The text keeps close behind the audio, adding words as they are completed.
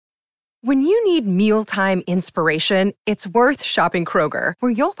When you need mealtime inspiration, it's worth shopping Kroger,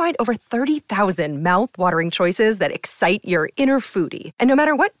 where you'll find over 30,000 mouth-watering choices that excite your inner foodie. And no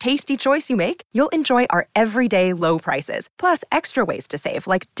matter what tasty choice you make, you'll enjoy our everyday low prices, plus extra ways to save,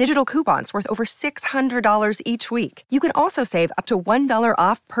 like digital coupons worth over $600 each week. You can also save up to $1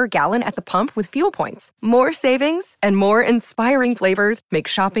 off per gallon at the pump with fuel points. More savings and more inspiring flavors make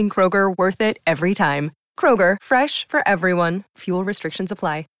shopping Kroger worth it every time. Kroger, fresh for everyone. Fuel restrictions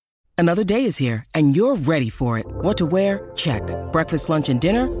apply. Another day is here, and you're ready for it. What to wear? Check. Breakfast, lunch, and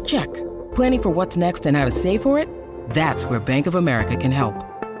dinner? Check. Planning for what's next and how to save for it? That's where Bank of America can help.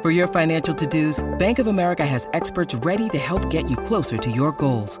 For your financial to-dos, Bank of America has experts ready to help get you closer to your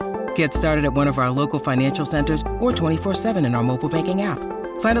goals. Get started at one of our local financial centers or 24/7 in our mobile banking app.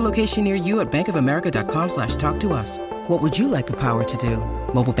 Find a location near you at bankofamerica.com/talktous. What would you like the power to do?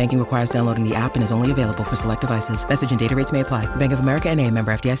 Mobile banking requires downloading the app and is only available for select devices. Message and data rates may apply. Bank of America N.A.,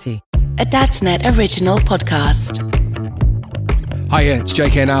 member FDIC. A Dadsnet original podcast. Hiya, it's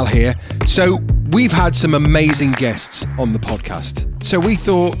JK and Al here. So we've had some amazing guests on the podcast. So we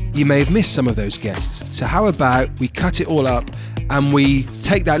thought you may have missed some of those guests. So how about we cut it all up and we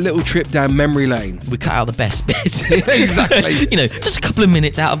take that little trip down memory lane? We cut out the best bits. Exactly. Just a couple of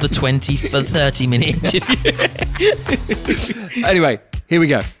minutes out of the 20 for 30-minute interview. Anyway, here we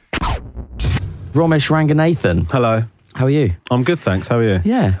go. Romesh Ranganathan. Hello. How are you? I'm good, thanks. How are you?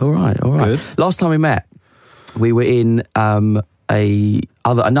 Yeah, all right. Good. Last time we met, we were in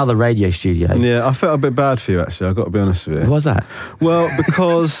another radio studio. Yeah, I felt a bit bad for you, actually. I've got to be honest with you. Why's that? Well,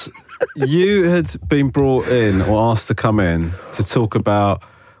 because you had been brought in or asked to come in to talk about...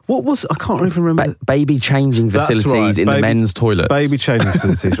 I can't even remember. Baby changing facilities in the men's toilets. Baby changing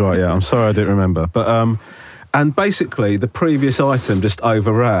facilities, right, yeah. I'm sorry I didn't remember. But and basically, the previous item just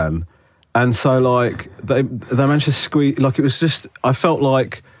overran. And so, they managed to squeeze... it was just... I felt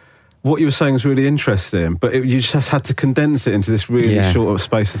like what you were saying was really interesting, but you just had to condense it into this really short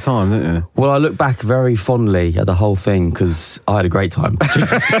space of time, didn't you? Well, I look back very fondly at the whole thing because I had a great time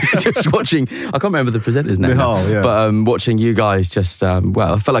just watching. I can't remember the presenter's name, but watching you guys just I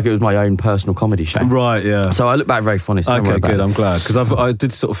felt like it was my own personal comedy show. Right, yeah. So I look back very fondly. So okay, good. I'm glad because I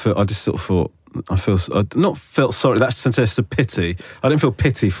just sort of thought. I not felt sorry. That's suggested pity. I didn't feel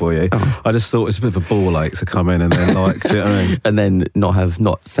pity for you. Oh. I just thought it's a bit of a ball ache to come in and then do you know what I mean? And then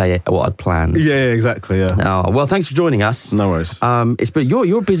not say what I'd planned. Yeah, exactly. Yeah. Oh, well, thanks for joining us. No worries. But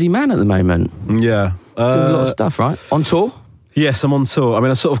you're a busy man at the moment. Yeah, doing a lot of stuff, right? On tour. Yes, I'm on tour. I mean,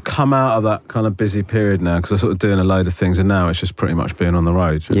 I sort of come out of that kind of busy period now because I'm sort of doing a load of things, and now it's just pretty much being on the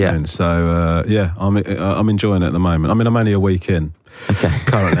road. You know what I mean? So I'm enjoying it at the moment. I mean, I'm only a week in. Okay.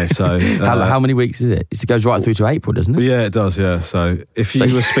 Currently, so... how many weeks is it? It goes right through to April, doesn't it? Yeah, it does, yeah. So if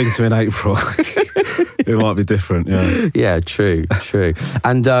you were speaking to me in April, it might be different, yeah. Yeah, true.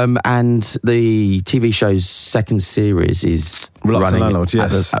 And the TV show's second series is running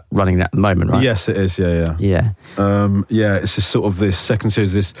at the moment, right? Yes, it is, yeah. Yeah. It's just sort of this second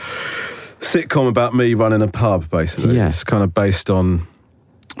series, this sitcom about me running a pub, basically. Yeah. It's kind of based on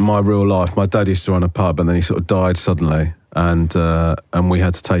my real life. My dad used to run a pub and then he sort of died suddenly. And we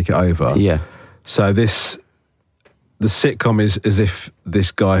had to take it over. Yeah. So the sitcom is as if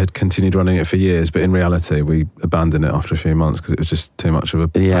this guy had continued running it for years, but in reality, we abandoned it after a few months because it was just too much of a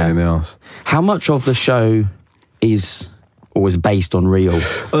pain in the arse. How much of the show is based on real?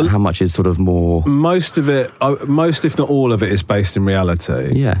 How much is sort of more? Most of it, if not all of it, is based in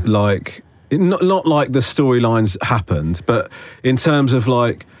reality. Yeah. Not like the storylines happened, but in terms of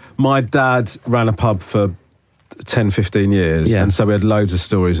my dad ran a pub for 10, 15 years. Yeah. And so we had loads of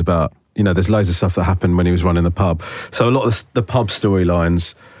stories about, there's loads of stuff that happened when he was running the pub. So a lot of the pub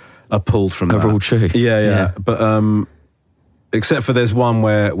storylines are pulled from that. They're all true. Yeah. But except for there's one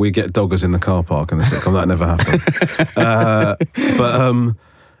where we get doggers in the car park in the sitcom. That never happened.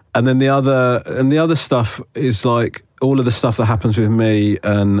 And then the other stuff is all of the stuff that happens with me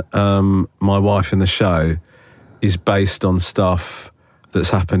and my wife in the show is based on stuff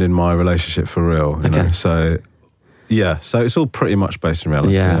that's happened in my relationship for real. You know? So it's all pretty much based in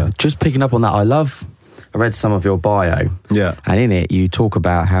reality. Yeah. Just picking up on that, I read some of your bio. Yeah. And in it, you talk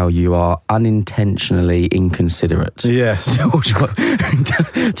about how you are unintentionally inconsiderate. Yes. Tell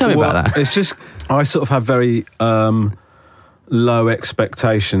me about that. It's just, I sort of have very low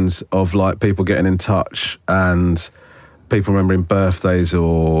expectations of people getting in touch and people remembering birthdays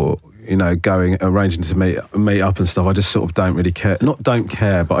or, arranging to meet up and stuff. I just sort of don't really care. Not don't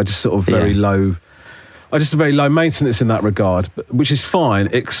care, but I just sort of very low maintenance in that regard, which is fine,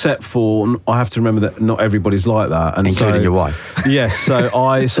 except for I have to remember that not everybody's like that. And including your wife. Yes, so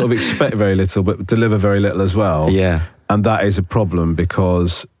I sort of expect very little, but deliver very little as well. Yeah. And that is a problem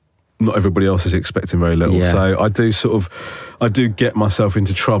because not everybody else is expecting very little. Yeah. So I do get myself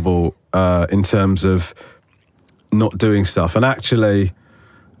into trouble in terms of not doing stuff. And actually,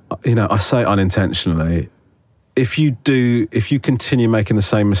 you know, I say unintentionally, if you continue making the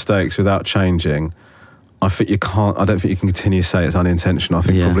same mistakes without changing, I don't think you can continue to say it's unintentional. I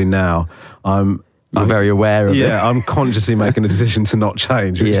think probably now I'm very aware of it. Yeah, I'm consciously making a decision to not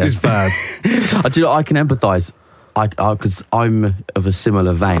change, which is bad. I can empathise. Because I'm of a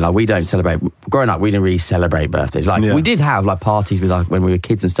similar vein. Like, we don't celebrate. Growing up, we didn't really celebrate birthdays. Like, we did have like parties with when we were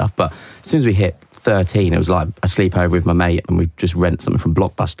kids and stuff. But as soon as we hit 13, it was like a sleepover with my mate, and we'd just rent something from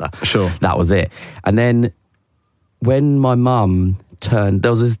Blockbuster. Sure, that was it. And then when my mum turned,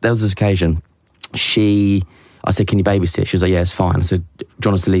 there was this occasion. I said, "Can you babysit?" She was like, "Yeah, it's fine." I said, "Do you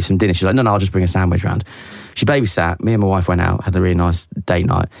want us to leave some dinner?" She's like, "No, I'll just bring a sandwich round." She babysat. Me and my wife went out, had a really nice date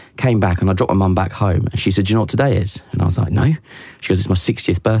night, came back, and I dropped my mum back home. And she said, "Do you know what today is?" And I was like, "No." She goes, "It's my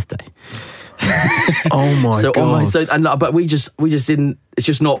 60th birthday." Oh my God. But we just didn't, it's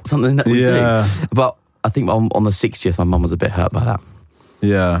just not something that we do. But I think on the 60th, my mum was a bit hurt by that.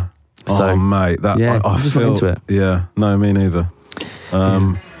 Yeah. So, mate, that I just feel into it. Yeah, no, me neither.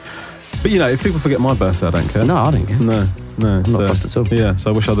 But, you know, if people forget my birthday, I don't care. No, I don't care. No. I'm not fussed at all. Yeah, so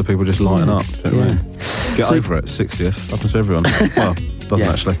I wish other people just lighten up. You know what I mean? Get over it. 60th. Happens to everyone. Well, doesn't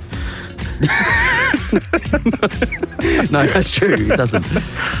actually. No, that's true. It doesn't.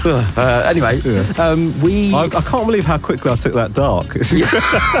 Anyway, I can't believe how quickly I took that dark.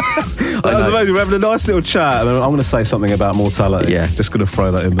 That was amazing. We're having a nice little chat, and I'm going to say something about mortality. Yeah, just going to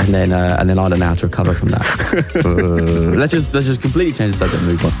throw that in there. And then I don't know how to recover from that. Let's just completely change the subject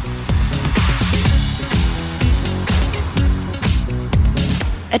and move on.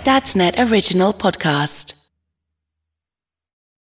 A Dadsnet original podcast.